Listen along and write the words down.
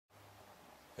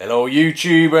Hello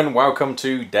YouTube and welcome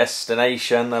to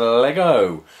Destination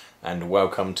Lego, and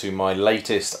welcome to my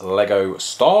latest Lego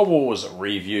Star Wars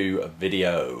review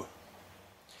video.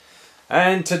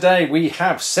 And today we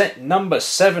have set number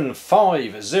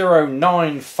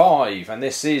 75095, and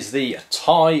this is the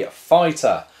TIE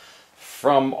Fighter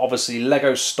from obviously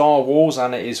Lego Star Wars,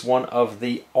 and it is one of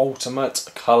the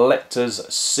Ultimate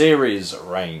Collector's Series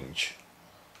range.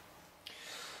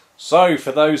 So,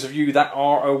 for those of you that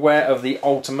are aware of the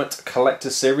Ultimate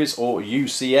Collector Series, or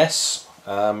UCS,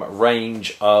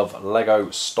 range of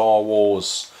Lego Star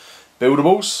Wars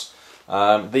buildables,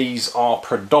 these are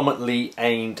predominantly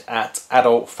aimed at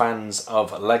adult fans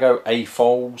of Lego,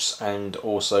 AFOLs, and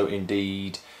also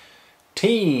indeed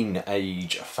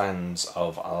teen-age fans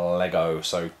of Lego,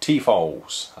 so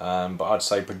TFOLs, but I'd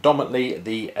say predominantly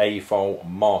the AFOL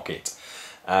market,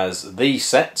 as these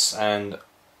sets, and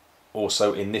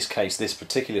also in this case this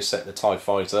particular set, the TIE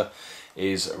Fighter,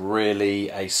 is really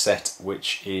a set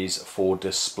which is for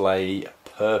display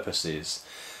purposes,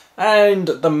 and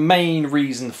the main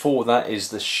reason for that is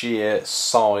the sheer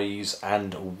size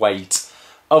and weight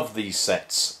of these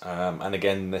sets, and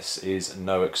again this is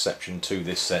no exception to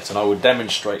this set, and I will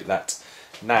demonstrate that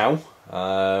now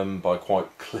by quite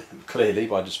clearly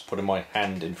by just putting my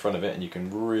hand in front of it, and you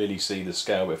can really see the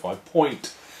scale. But if I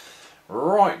point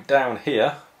right down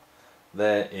here,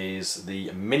 there is the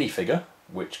minifigure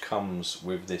which comes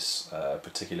with this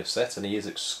particular set, and he is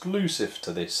exclusive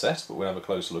to this set, but we'll have a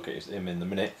closer look at him in a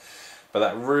minute. But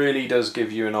that really does give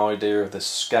you an idea of the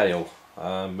scale,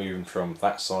 moving from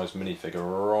that size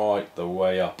minifigure right the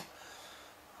way up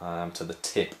to the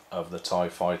tip of the TIE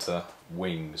Fighter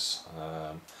wings.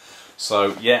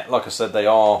 So yeah, like I said, they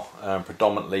are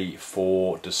predominantly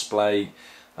for display.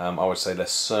 I would say they're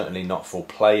certainly not for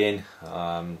playing,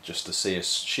 just to see a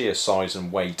sheer size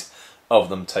and weight of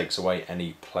them takes away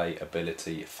any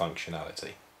playability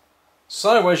functionality.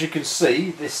 So as you can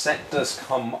see, this set does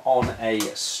come on a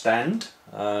stand,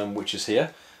 which is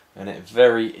here, and it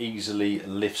very easily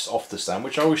lifts off the stand,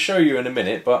 which I will show you in a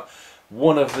minute. But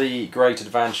one of the great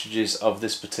advantages of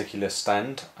this particular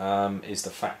stand is the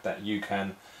fact that you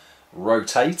can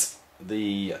rotate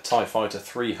the TIE Fighter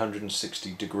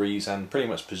 360 degrees and pretty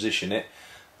much position it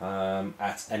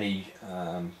at any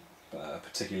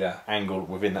particular angle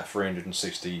within that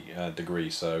 360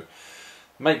 degrees. So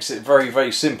makes it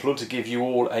very simple to give you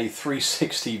all a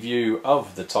 360 view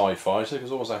of the TIE Fighter,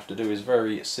 because all I have to do is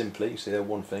very simply, see there,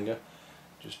 one finger,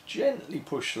 just gently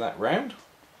push that round,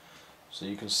 so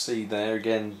you can see there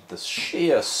again the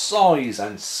sheer size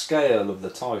and scale of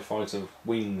the TIE Fighter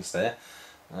wings there.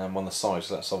 On the side,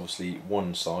 so that's obviously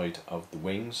one side of the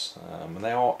wings, and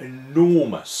they are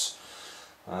enormous.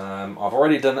 I've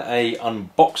already done a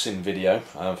unboxing video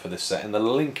for this set, and the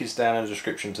link is down in the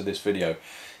description to this video.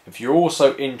 If you're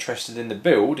also interested in the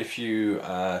build, if you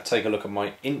take a look at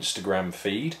my Instagram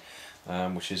feed,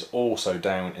 which is also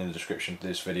down in the description to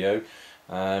this video,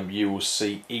 you will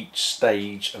see each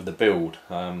stage of the build.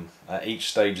 Each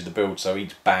stage of the build, so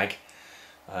each bag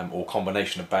or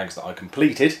combination of bags that I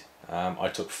completed, I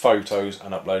took photos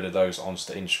and uploaded those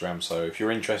onto Instagram, so if you're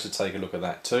interested, take a look at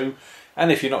that too.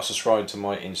 And if you're not subscribed to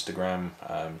my Instagram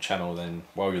channel, then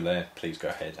while you're there, please go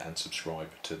ahead and subscribe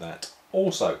to that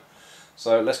also.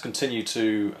 So let's continue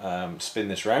to spin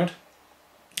this round.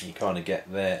 You kind of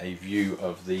get there a view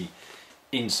of the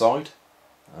inside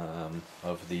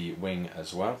of the wing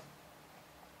as well,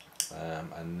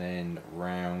 and then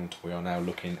round we are now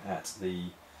looking at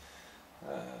the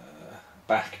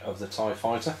back of the TIE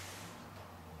Fighter,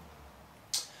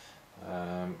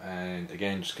 and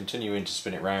again just continuing to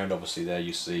spin it round. Obviously there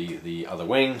you see the other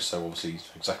wing, so obviously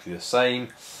exactly the same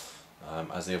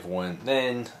as the other one,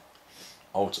 then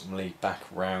ultimately back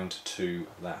round to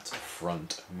that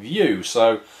front view.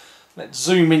 So let's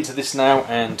zoom into this now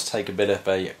and take a bit of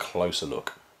a closer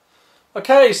look.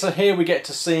 Okay, so here we get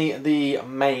to see the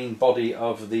main body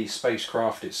of the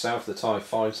spacecraft itself, the TIE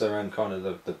Fighter, and kind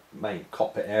of the main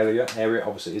cockpit area.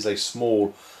 Obviously is a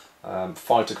small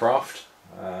fighter craft,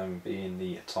 being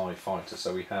the TIE Fighter.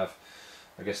 So we have,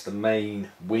 I guess, the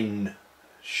main wind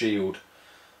shield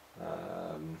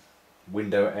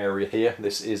window area here.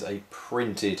 This is a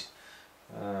printed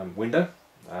window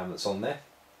that's on there.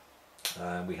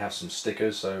 We have some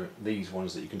stickers, so these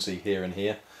ones that you can see here and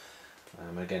here.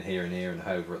 Again, here and here and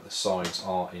over at the sides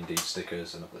are indeed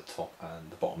stickers, and at the top and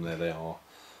the bottom there they are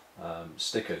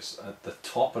stickers. At the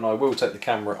top, and I will take the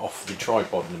camera off the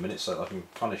tripod in a minute so that I can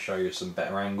kind of show you some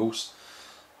better angles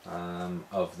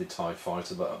of the TIE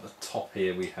Fighter, but at the top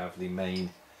here we have the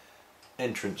main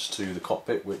entrance to the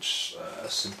cockpit, which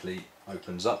simply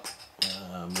opens up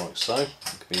like so. It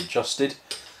can be adjusted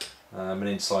and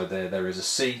inside there is a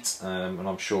seat, and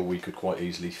I'm sure we could quite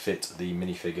easily fit the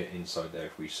minifigure inside there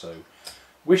if we so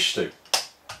wish to.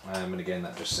 And again,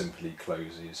 that just simply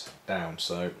closes down.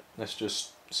 So let's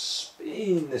just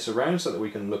spin this around so that we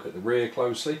can look at the rear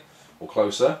closely, or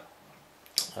closer.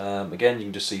 Again, you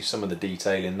can just see some of the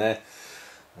detail in there.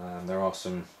 There are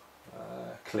some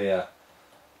clear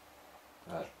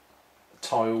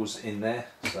tiles in there,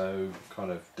 so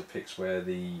kind of depicts where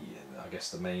the, I guess,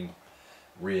 the main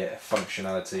rear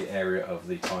functionality area of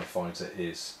the TIE Fighter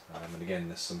is. And again,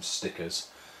 there's some stickers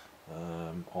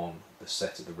on the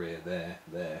set at the rear there,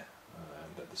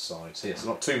 and at the sides here. So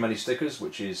not too many stickers,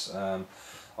 which is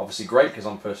obviously great, because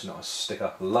I'm personally not a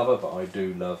sticker lover, but I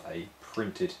do love a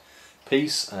printed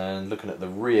piece. And looking at the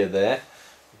rear there,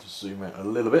 just zoom out a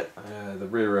little bit, the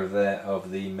rear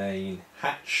of the main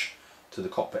hatch to the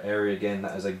cockpit area, again,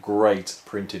 that is a great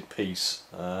printed piece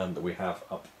that we have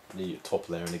up the top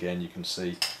there. And again, you can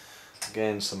see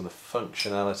again some of the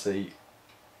functionality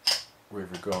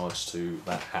with regards to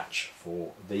that hatch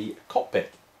for the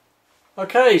cockpit.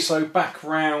 Okay, so back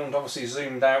round, obviously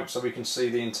zoomed out so we can see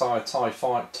the entire TIE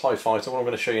Fighter. What I'm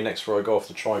going to show you next before I go off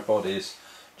the tripod is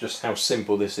just how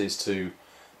simple this is to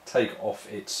take off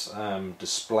its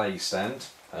display stand,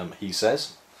 he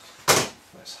says.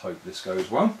 Let's hope this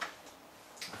goes well.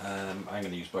 I'm going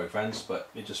to use both hands, but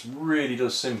it just really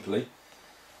does simply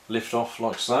lift off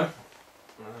like so.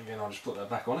 And again, I'll just put that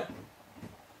back on it.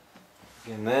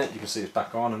 Again there, you can see it's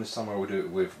back on, and this time I will do it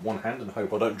with one hand and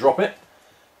hope I don't drop it,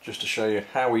 just to show you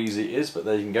how easy it is. But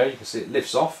there you can go, you can see it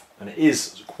lifts off, and it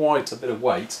is quite a bit of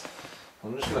weight.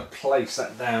 I'm just going to place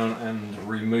that down and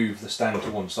remove the stand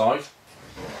to one side.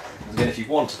 And again, if you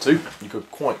wanted to, you could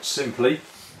quite simply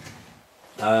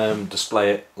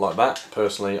display it like that.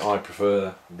 Personally, I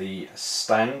prefer the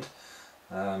stand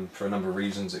for a number of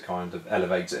reasons. It kind of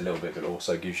elevates it a little bit, but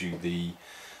also gives you the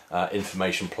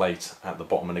information plate at the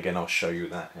bottom, and again I'll show you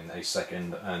that in a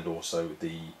second, and also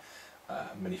the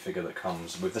minifigure that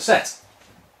comes with the set.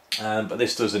 But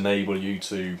this does enable you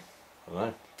to, I don't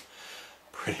know,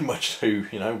 pretty much do,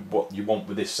 you know, what you want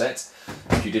with this set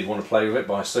if you did want to play with it.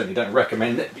 But I certainly don't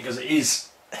recommend it because it is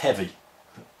heavy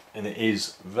and it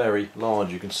is very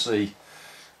large. You can see,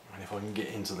 and if I can get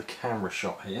into the camera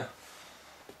shot here,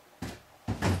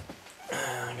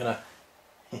 I'm gonna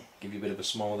give you a bit of a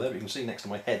smile there, but you can see next to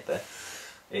my head there,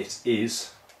 it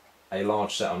is a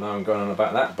large set. I know I'm going on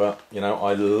about that, but you know,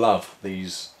 I love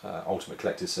these Ultimate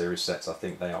Collector's Series sets. I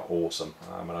think they are awesome,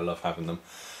 and I love having them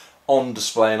on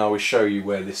display, and I will show you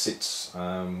where this sits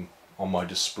on my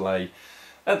display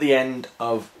at the end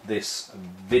of this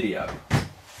video.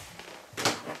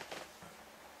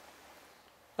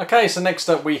 Okay, so next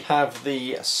up we have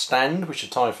the stand, which the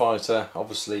TIE Fighter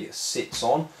obviously sits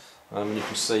on. You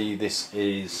can see this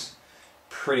is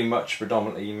pretty much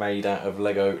predominantly made out of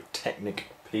Lego Technic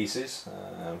pieces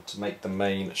to make the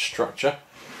main structure.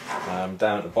 Down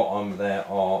at the bottom there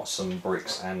are some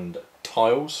bricks and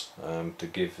tiles to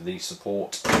give the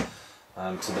support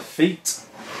to the feet,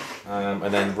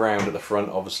 and then round at the front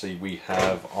obviously we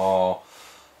have our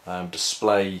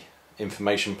display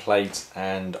information plate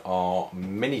and our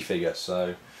minifigure.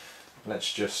 So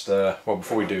let's just, well,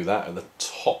 before we do that, at the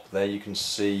top there you can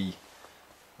see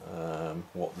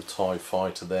what the TIE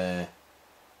Fighter there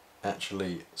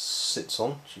actually sits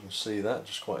on. So you can see that,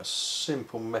 just quite a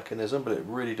simple mechanism, but it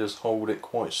really does hold it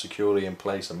quite securely in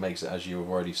place and makes it, as you have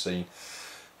already seen,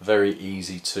 very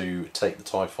easy to take the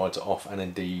TIE Fighter off and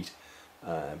indeed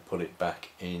put it back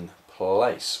in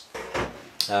place.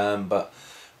 But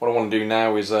what I want to do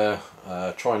now is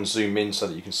try and zoom in so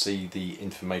that you can see the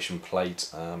information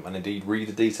plate and indeed read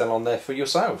the detail on there for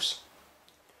yourselves.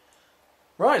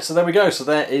 Right, so there we go. So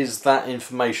there is that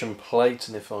information plate,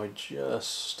 and if I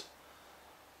just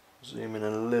zoom in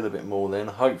a little bit more, then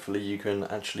hopefully you can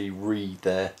actually read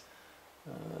there.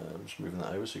 I'm just moving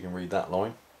that over so you can read that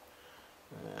line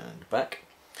and back.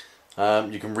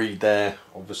 You can read there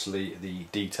obviously the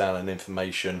detail and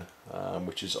information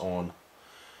which is on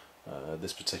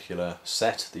this particular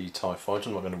set, the TIE Fighter.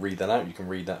 I'm not going to read that out, you can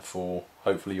read that for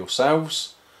hopefully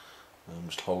yourselves. I'm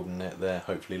just holding it there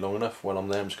hopefully long enough. While I'm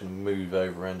there, I'm just going to move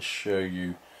over and show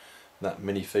you that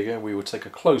minifigure. We will take a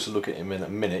closer look at him in a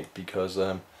minute because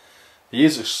he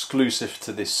is exclusive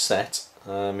to this set.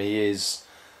 He is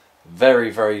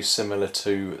very similar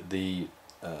to the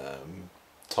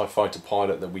TIE Fighter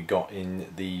pilot that we got in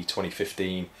the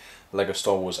 2015 Lego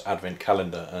Star Wars Advent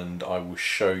Calendar, and I will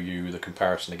show you the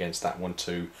comparison against that one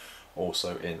too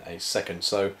also in a second.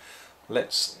 So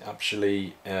let's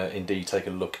actually indeed take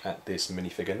a look at this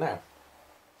minifigure now.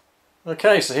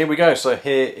 Okay, so here we go. So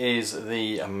here is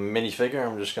the minifigure.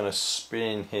 I'm just going to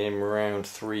spin him around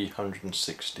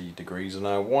 360 degrees. And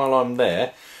now while I'm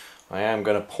there, I am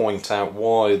going to point out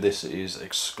why this is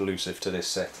exclusive to this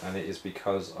set, and it is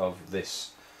because of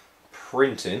this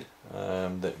printing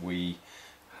that we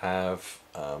have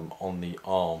on the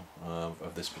arm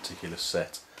of this particular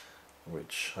set,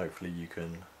 which hopefully you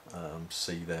can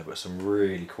see there, but some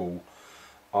really cool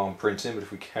arm printing. But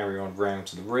if we carry on round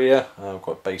to the rear, we've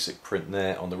got basic print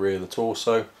there on the rear of the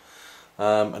torso,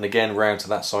 and again round to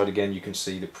that side again you can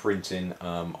see the printing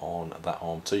on that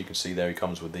arm too. You can see there he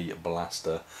comes with the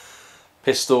blaster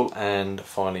pistol, and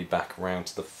finally back round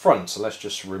to the front. So let's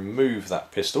just remove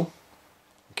that pistol.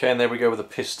 Okay, and there we go with the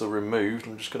pistol removed.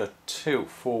 I'm just going to tilt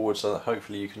forward so that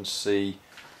hopefully you can see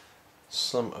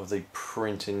some of the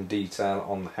printing detail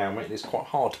on the helmet. It's quite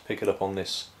hard to pick it up on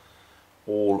this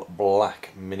all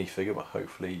black minifigure, but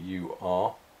hopefully you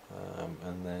are.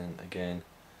 And then again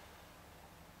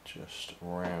just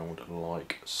round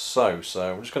like so.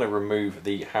 So I'm just going to remove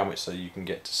the helmet so you can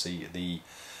get to see the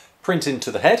printing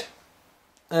to the head.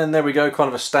 And there we go, kind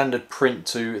of a standard print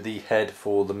to the head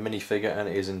for the minifigure, and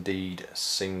it is indeed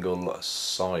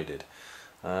single-sided.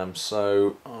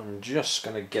 So I'm just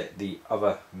going to get the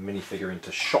other minifigure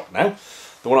into shot now,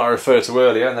 the one I referred to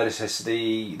earlier, and that is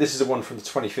this is the one from the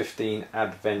 2015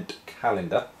 Advent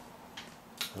Calendar.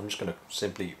 I'm just going to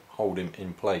simply hold him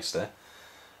in place there.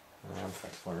 In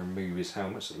fact, if I remove his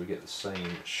helmet so that we get the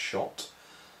same shot.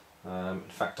 In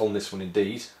fact, on this one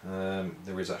indeed,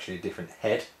 there is actually a different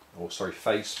head, or sorry,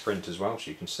 face print as well,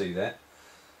 so you can see there.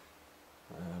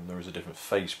 There is a different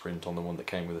face print on the one that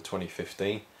came with the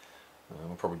 2015.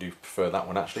 I probably do prefer that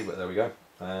one actually, but there we go.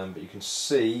 But you can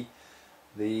see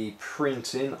the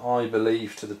printing, I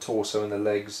believe, to the torso and the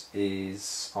legs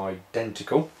is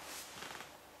identical.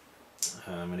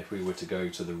 And if we were to go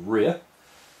to the rear,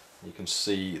 you can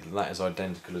see that is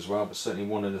identical as well. But certainly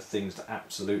one of the things that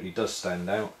absolutely does stand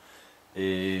out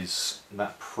is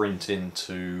that printing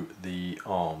to the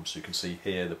arms. So you can see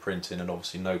here the printing, and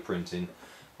obviously no printing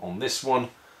on this one,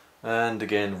 and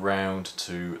again round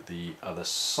to the other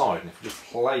side. And if we just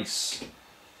place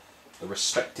the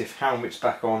respective helmets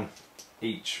back on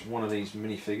each one of these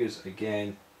minifigures,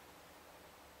 again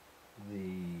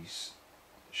these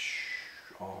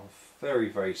are very,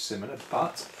 very similar,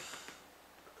 but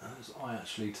as I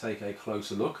actually take a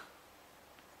closer look,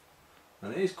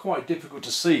 and it is quite difficult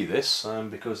to see this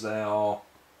because they are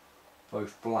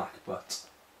both black, but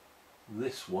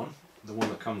this one, the one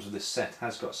that comes with this set,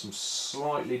 has got some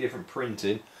slightly different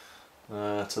printing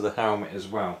to the helmet as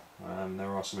well.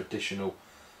 There are some additional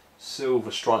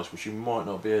silver stripes which you might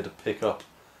not be able to pick up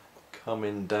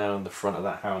coming down the front of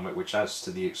that helmet, which adds to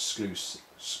the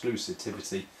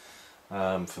exclusivity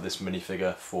for this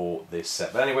minifigure for this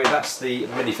set. But anyway, that's the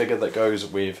minifigure that goes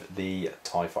with the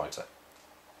TIE Fighter.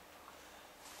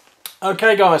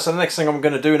 Okay guys, so the next thing I'm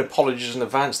going to do, and apologies in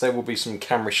advance, there will be some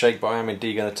camera shake, but I am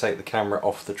indeed going to take the camera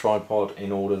off the tripod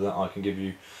in order that I can give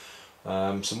you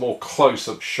some more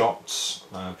close-up shots,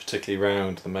 particularly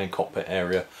around the main cockpit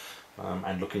area,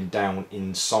 and looking down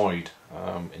inside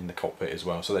in the cockpit as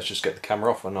well. So let's just get the camera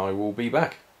off and I will be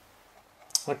back.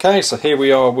 Okay, so here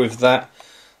we are with that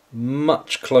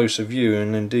much closer view,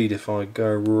 and indeed if I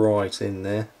go right in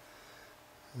there,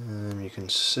 you can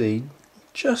see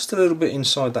just a little bit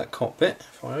inside that cockpit.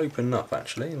 If I open up,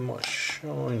 actually, it might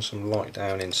shine some light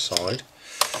down inside.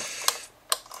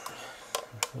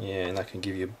 Yeah, and that can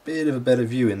give you a bit of a better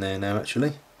view in there now,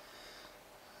 actually.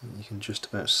 You can just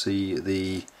about see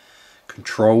the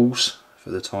controls for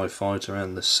the TIE Fighter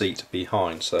and the seat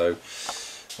behind. So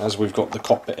as we've got the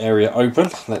cockpit area open,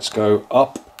 let's go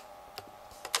up,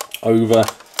 over,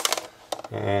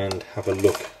 and have a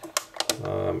look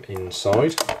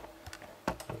inside.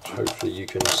 Hopefully you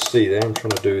can see there. I'm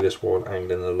trying to do this while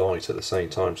angling the light at the same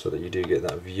time so that you do get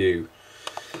that view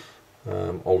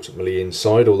ultimately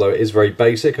inside, although it is very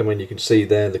basic. I mean, you can see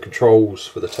there the controls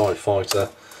for the TIE Fighter,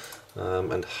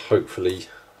 and hopefully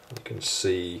you can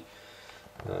see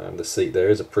the seat there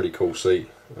is a pretty cool seat,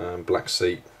 black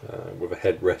seat with a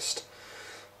headrest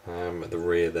at the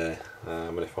rear there,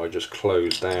 and if I just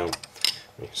close down,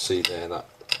 you can see there that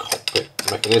cockpit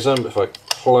mechanism. If I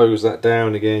close that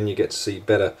down again, you get to see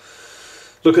better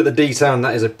look at the detail, and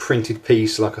that is a printed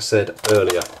piece, like I said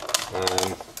earlier.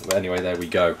 But anyway, there we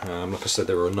go. Like I said,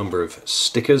 there are a number of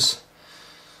stickers.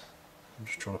 I'm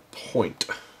just trying to point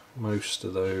most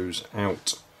of those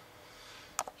out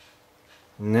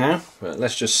now, but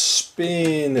let's just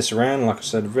spin this around. Like I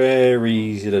said, very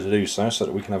easy to do so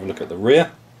that we can have a look at the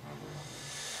rear.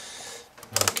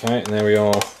 Okay, and there we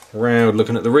are, round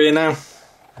looking at the rear now.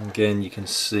 Again, you can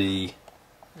see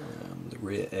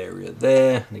rear area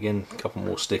there, and again a couple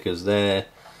more stickers there,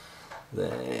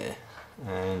 there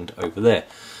and over there.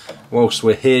 Whilst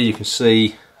we're here, you can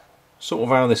see sort of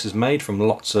how this is made from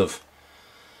lots of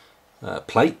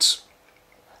plates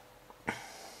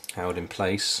held in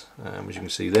place, as you can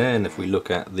see there. And if we look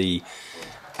at the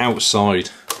outside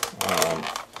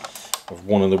of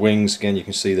one of the wings, again you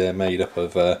can see they're made up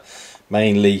of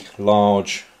mainly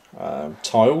large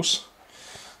tiles,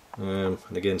 and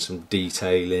again some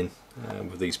detailing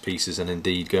with these pieces, and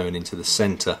indeed going into the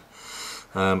centre,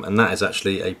 and that is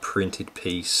actually a printed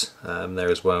piece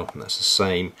there as well, and that's the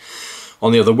same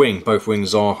on the other wing. Both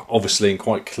wings are obviously and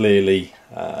quite clearly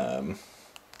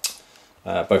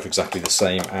both exactly the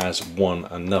same as one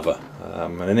another,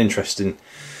 and an interesting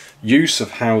use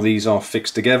of how these are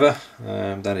fixed together.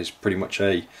 That is pretty much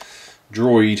a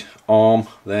droid arm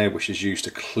there, which is used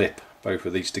to clip both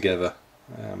of these together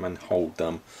and hold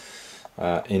them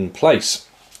in place.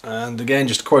 And again,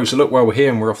 just a closer look while we're here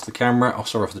and we're off the camera,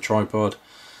 off the tripod.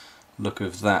 Look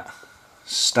of that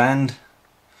stand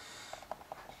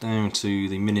down to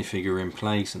the minifigure in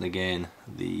place, and again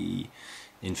the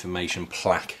information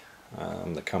plaque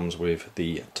that comes with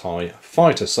the TIE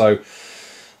fighter. So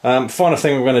final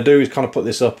thing we're going to do is kind of put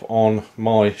this up on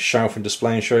my shelf and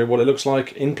display and show you what it looks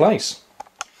like in place.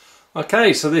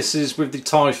 Okay, so this is with the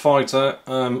TIE fighter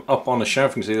up on a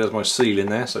shelf. You can see there's my ceiling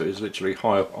there, so it's literally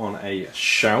high up on a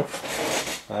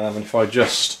shelf. And if I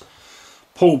just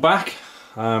pull back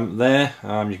there,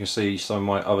 you can see some of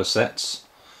my other sets.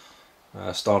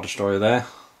 Star Destroyer there.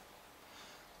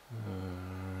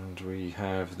 And we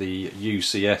have the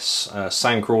UCS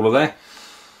Sandcrawler there.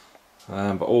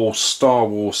 But all Star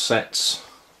Wars sets,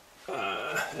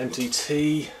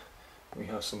 MTT, we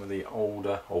have some of the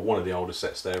older, or one of the older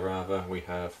sets there rather. We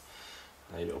have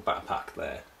a little backpack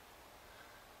there.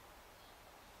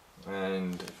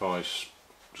 And if I,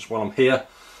 just while I'm here,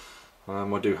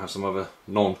 I do have some other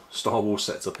non-Star Wars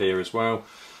sets up here as well.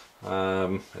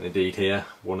 And indeed here,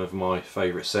 one of my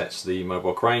favourite sets, the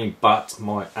mobile crane, but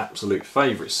my absolute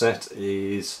favourite set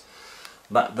is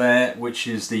that there, which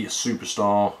is the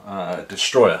Superstar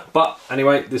Destroyer. But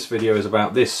anyway, this video is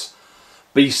about this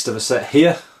beast of a set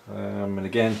here, and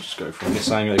again, just go from this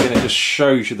angle again. It just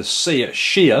shows you the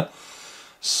sheer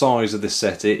size of this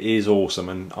set. It is awesome,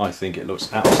 and I think it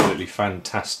looks absolutely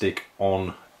fantastic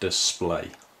on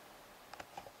display.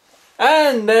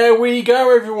 And there we go,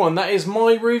 everyone. That is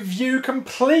my review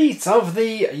complete of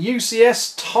the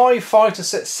UCS TIE Fighter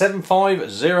set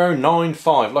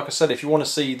 75095. Like I said, if you want to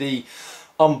see the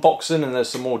unboxing and there's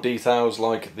some more details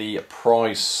like the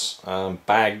price,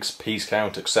 bags, piece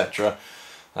count, etc.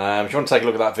 If you want to take a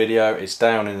look at that video, it's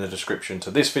down in the description to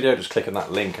this video. Just click on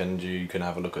that link and you can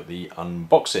have a look at the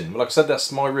unboxing. But like I said,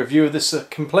 that's my review of this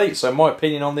complete. So my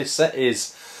opinion on this set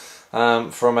is,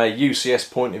 from a UCS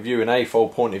point of view, an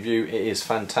AFOL point of view, it is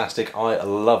fantastic. I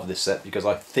love this set because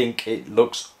I think it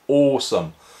looks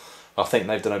awesome. I think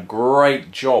they've done a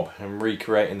great job in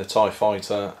recreating the TIE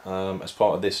Fighter as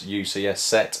part of this UCS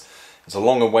set. It's a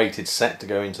long-awaited set to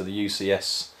go into the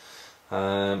UCS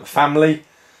family,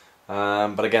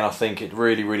 but again, I think it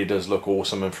really does look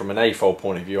awesome. And from an AFOL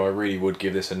point of view, I really would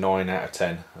give this a 9 out of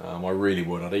 10. I really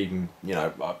would. I'd even, you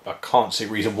know, I can't see a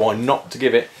reason why not to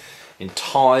give it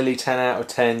entirely 10 out of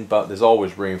 10, but there's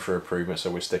always room for improvement, so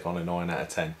we'll stick on a 9 out of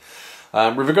 10.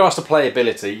 With regards to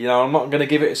playability, you know, I'm not going to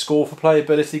give it a score for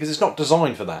playability because it's not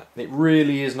designed for that. It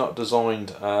really is not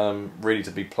designed really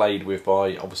to be played with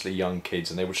by obviously young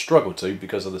kids, and they would struggle to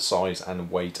because of the size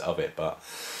and weight of it. But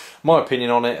my opinion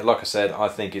on it, like I said, I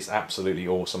think it's absolutely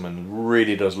awesome and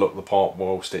really does look the part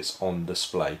whilst it's on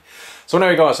display. So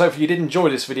anyway guys, hopefully you did enjoy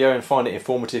this video and find it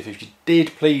informative. If you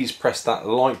did, please press that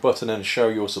like button and show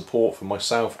your support for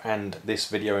myself and this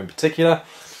video in particular.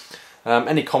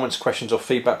 Any comments, questions or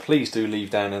feedback, please do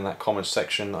leave down in that comments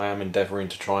section. I am endeavouring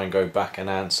to try and go back and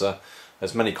answer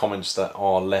as many comments that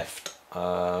are left,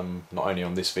 not only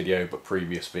on this video but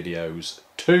previous videos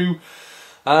too.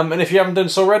 And if you haven't done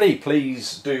so already,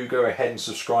 please do go ahead and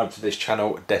subscribe to this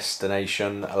channel,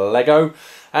 Destination Lego.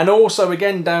 And also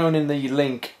again, down in the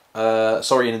link, in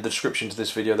the description to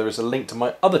this video, there is a link to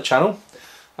my other channel,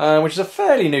 which is a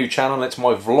fairly new channel. It's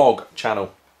my vlog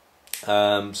channel.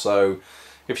 So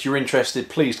if you're interested,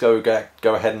 please go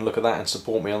ahead and look at that and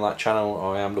support me on that channel.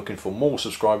 I am looking for more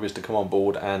subscribers to come on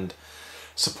board and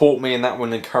support me, and that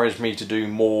will encourage me to do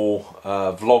more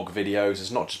vlog videos.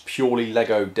 It's not just purely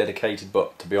Lego dedicated,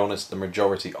 but to be honest, the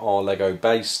majority are Lego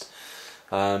based.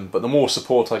 But the more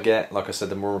support I get, like I said,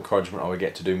 the more encouragement I will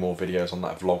get to do more videos on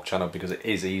that vlog channel, because it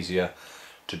is easier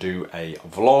to do a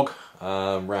vlog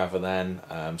rather than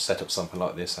set up something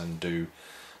like this and do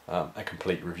a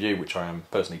complete review, which I am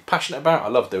personally passionate about. I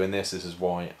love doing this. This is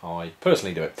why I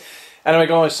personally do it. Anyway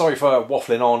guys, sorry for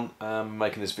waffling on,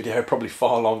 making this video probably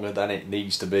far longer than it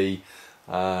needs to be.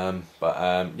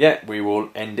 Yeah, we will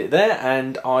end it there,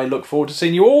 and I look forward to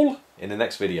seeing you all in the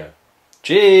next video.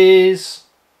 Cheers!